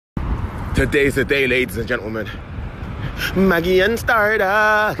Today's the day, ladies and gentlemen. Maggie and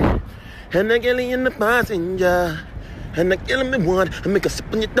Stardog, and the girlie in the passenger, and the girl me want, and make a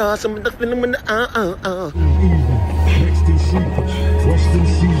sip on your dog, some of the feeling when the Western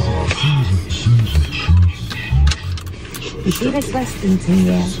season. You see this Western thing,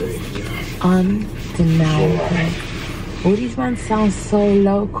 yeah? Undeniable. All these ones sound so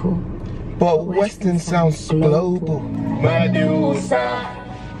local. But Western sounds global. Medusa,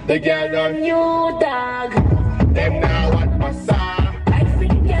 the girl on you dog. them now what massa. I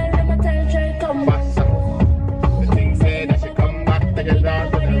think girl, them a tell try come back. The thing say that she come back, the girl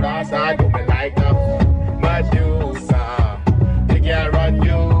down to the Rasta, I do me like that. Medusa, the girl on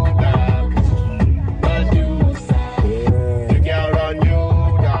you dog. Medusa, the girl on you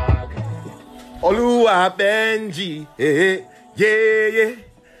dog. Oluwa Benji,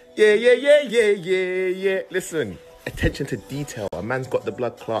 yeah. Listen. Attention to detail. A man's got the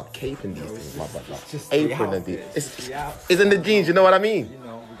blood clot cape in these things, my brother. Apron and it's in the jeans, you know what I mean? You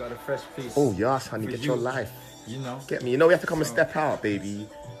know, we got a fresh piece. Oh yes, honey, get your life. You know. Get me. You know we have to come and step out, baby.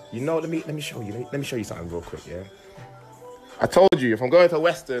 You know, let me show you. Let me show you something real quick, yeah? I told you, if I'm going to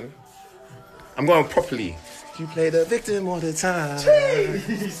Western, I'm going properly. You play the victim all the time.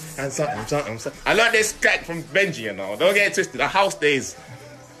 Jeez. And something. I learned this crack from Benji, you know. Don't get it twisted. The house days,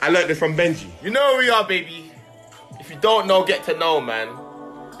 I learned it from Benji. You know who we are, baby. If you don't know, get to know, man.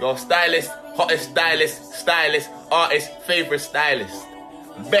 Your stylist, hottest stylist, artist, favorite stylist.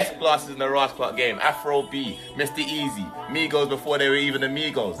 Best glasses in the Ross Clark game. Afro B, Mr. Easy, Migos before they were even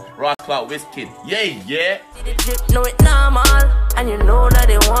Amigos. Ross Clark, Wizkid, yeah. The drip, know it normal, and you know that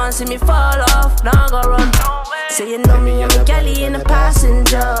they want to see me fall off. Now go run. Say you know me, I'm a galley in the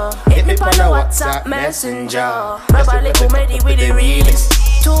passenger. Hit me on the WhatsApp messenger. Rabba little ready with the realest.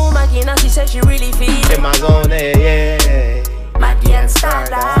 Too Maggie, now she said she really feel it. In my zone, yeah. Maggie and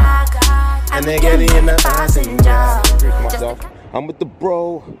Starlock, And they get in the passenger. I'm with the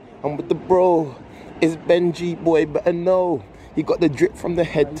bro. It's Benji, boy, better know. He got the drip from the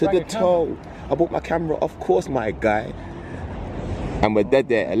head to the toe. I bought my camera, of course, my guy. And we're dead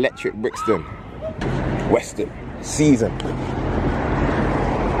there. Electric Brixton. Western season.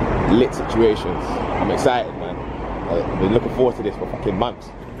 Lit situations. I'm excited, man. I've been looking forward to this for fucking months.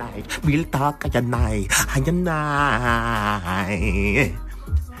 We'll talk at night.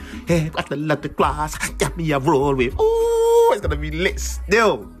 Hey, got the leather glass. Get me a roll with. Ooh, it's gonna be lit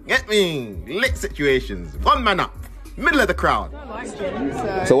still. Get me? Lit situations. One man up. Middle of the crowd.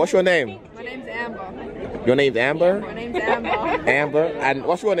 So what's your name? My name's Amber. Your name's Amber? My name's Amber. Amber. And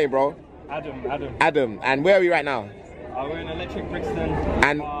what's your name, bro? Adam. And where are we right now? We're in Electric Brixton.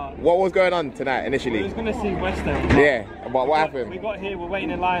 And what was going on tonight initially? We was going to see Western. Yeah, but what happened? We got here, we're waiting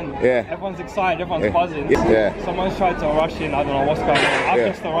in line. Yeah. Everyone's excited, everyone's buzzing. Yeah. Someone's tried to rush in, I don't know what's going on. I've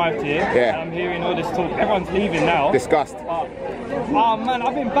just arrived here. Yeah. And I'm hearing all this talk. Everyone's leaving now. Disgust. Oh man,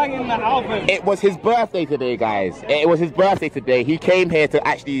 I've been banging that album. It was his birthday today, guys. It was his birthday today. He came here to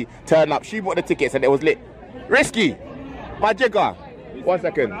actually turn up. She bought the tickets and it was lit. Risky. My jigger. 1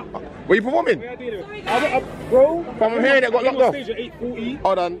 second. Were you performing? Bro, I'm hearing it got locked off. Stage at 8:40.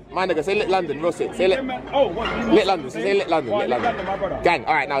 Hold on, my nigga, say Lit London, real sick. Say Lit. Oh, what? Lit London, say Lit London, Lit London. My brother. Gang,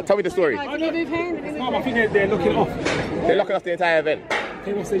 alright, now tell me the story. I think they're looking off. They're locking off the entire event.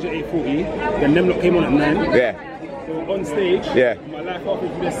 Came on stage at 8:40, then them lot came on at 9. Yeah. So on stage, Yeah. my life after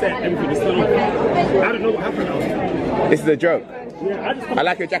the set, everything was still off. I don't know what happened now. This is a joke. Yeah, I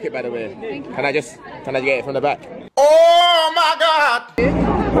like your jacket, by the way. Can I get it from the back? Oh my God!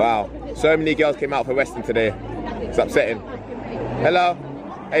 Wow, so many girls came out for Western today. It's upsetting. Hello,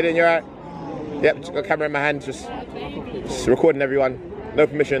 how you doing? You alright? Yep, just got a camera in my hand, just recording everyone. No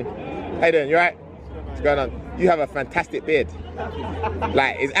permission. How you doing? You alright? What's going on? You have a fantastic beard.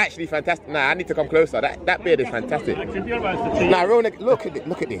 Like, it's actually fantastic. Nah, I need to come closer. That beard is fantastic. Nah, real nigga, look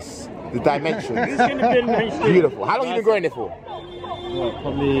at this. The dimension. Beautiful. How long have you been growing it for? Well,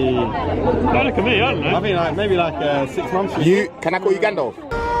 probably. Don't look at me, I don't know. I mean, maybe 6 months. Can I call you Gandalf?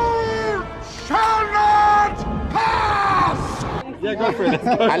 Shall not pass! Yeah, go for it.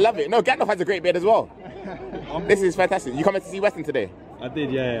 I love it. No, Gandalf has a great beard as well. This is fantastic. You coming to see Western today? I did,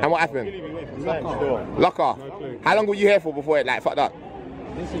 yeah. And what happened? Lock off. How long were you here for before it fucked up?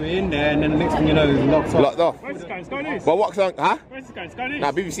 This was in there, and then the next thing you know, it was Locked off. Where's this guy? Sky News? But what song? Huh? Where's this guy? Sky News?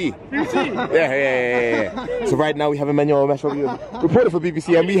 Nah, BBC. BBC? Yeah. So right now we have a manual mesh review. Reporter for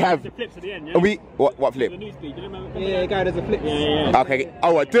BBC, and we have. The flips at the end, yeah? And we what flip? The news feed, you remember? Yeah, guy, there's a flip. Yeah. Okay.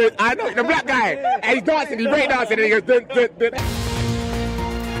 Oh, dude, I know the black guy. And he's dancing, he's break dancing, and he goes dun.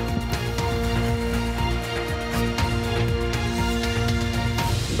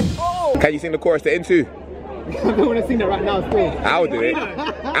 Can you sing the chorus to Into? I don't want to sing that right now still. I'll do it.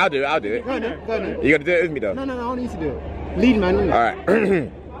 I'll do it. Go on. You gotta do it with me though. No, I don't need to do it. Lead man, innit? Alright.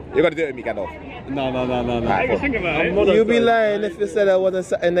 You gotta do it with me, Gandalf. No. I can sing about it. You'd be lying if you said I wasn't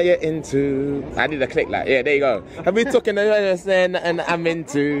something that you're into. I need a click like, yeah, there you go. Have we talking about saying and I'm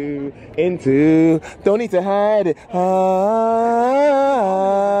into. Don't need to hide it. I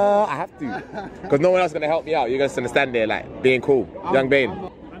have to. Because no one else is gonna help me out. You're just gonna stand there like being cool. Young Bane.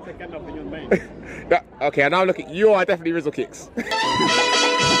 Okay, now I'm looking. You are definitely Rizzle Kicks.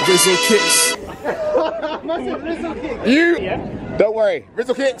 Rizzle Kicks. You. Yeah. Don't worry.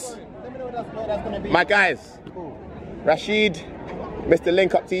 Rizzle Kicks. My guys. Rashid, Mr.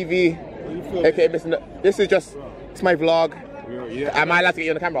 Link Up TV, aka Mr. This is just, it's my vlog. Am I allowed to get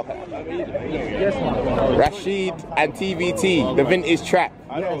you on the camera? Yes, Rashid and TVT, the vintage trap.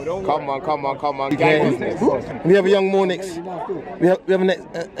 Come on. We have a young Mornix. We have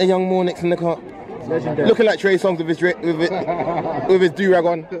a young Mornix in the car. Looking like Trey Songz with his do-rag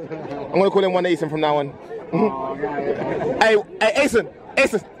on. I'm gonna call him one Asen from now on. Hey, Asen.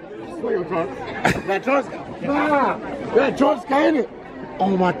 That George Skynet.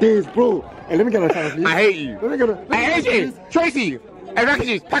 Oh my days, bro. Hey, let me get a chance, please. I hate you. Let me get a. I hate you. Tracy.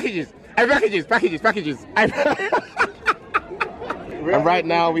 Packages. And right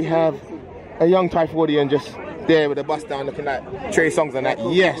now we have a young Typhoidian just there with a bust down looking like Trey Songz and that.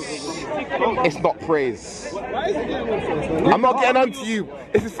 Yes. It's not praise. I'm not getting on to you.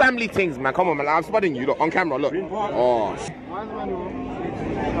 It's the family things, man. Come on, man. I'm spudding you. Look, on camera, look. Oh.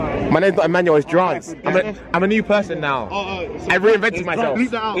 My name's not Emmanuel, it's Drance. I'm a new person now. I reinvented myself.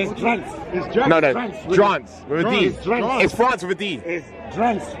 It's Drance. No, Drance with a D. It's France with a D. It's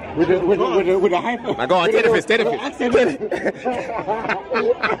Drance with a hyphen. I go on, take the fist.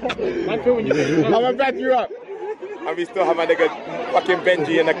 I'm gonna back you up. And we still have my nigga fucking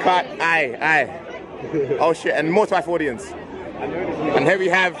Benji in the cut. Aye. Oh shit, and more Typhoidians. And here we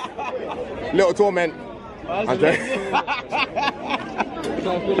have Little Torment.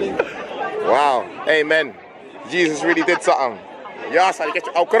 Wow, amen. Jesus really did something. Yes, I get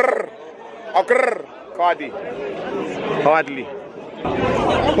you. Cardi. Hardly.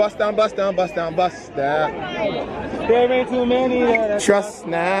 Bust down. There ain't too many. Trust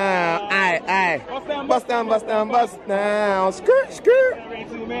now. Aye. Bust down. Skirt.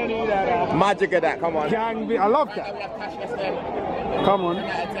 Magic of that, come on. I love that. Come on.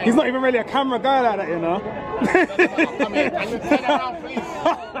 He's not even really a camera guy like that, you know. Come here. Can you turn around, please?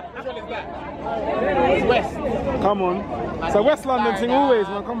 Which one is that? It's West. Come on. It's a West London thing always,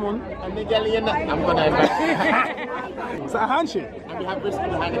 man. Come on. And Miguel in that. I'm gonna invite. Is that a handshake? And we have Brixton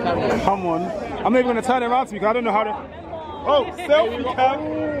behind the camera. Come on. I'm not even gonna turn it around to me because I don't know how to. Oh, selfie cam.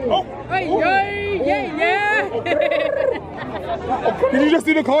 Oh. Yeah. Did you just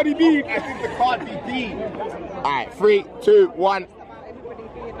do the Cardi B? I did the Cardi B. Alright, 3, 2, 1.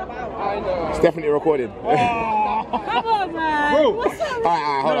 It's definitely recorded. Come on, man. Bro.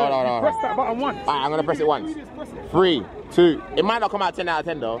 Alright, hold on. Press that button once. Alright, I'm gonna press it once. 3, 2. It might not come out 10 out of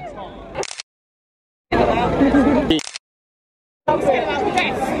 10 though. I'm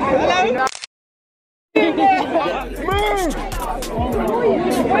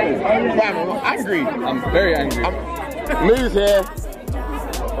angry. I'm very angry. Moose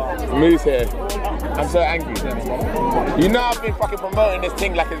here. I'm so angry. You know I've been fucking promoting this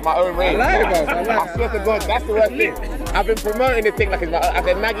thing like it's my own range. I swear to God, that's the worst thing. I've been promoting this thing like it's my own. I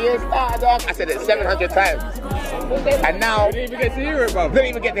said Maggie is dog. I said it 700 times. And now I didn't even get to hear it, bro. Didn't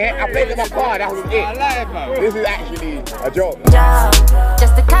even get to hear. I played it in my car. That was it. I lied, bro. This is actually a joke.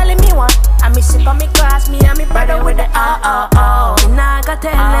 Just to call me one. I me sip on me grass, me and me brother with the oh. Now I got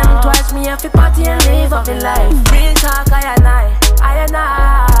tell them twice, me have to party and live up in life. Real talk, I and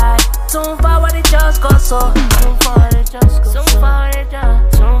I. Soon forward it just goes so.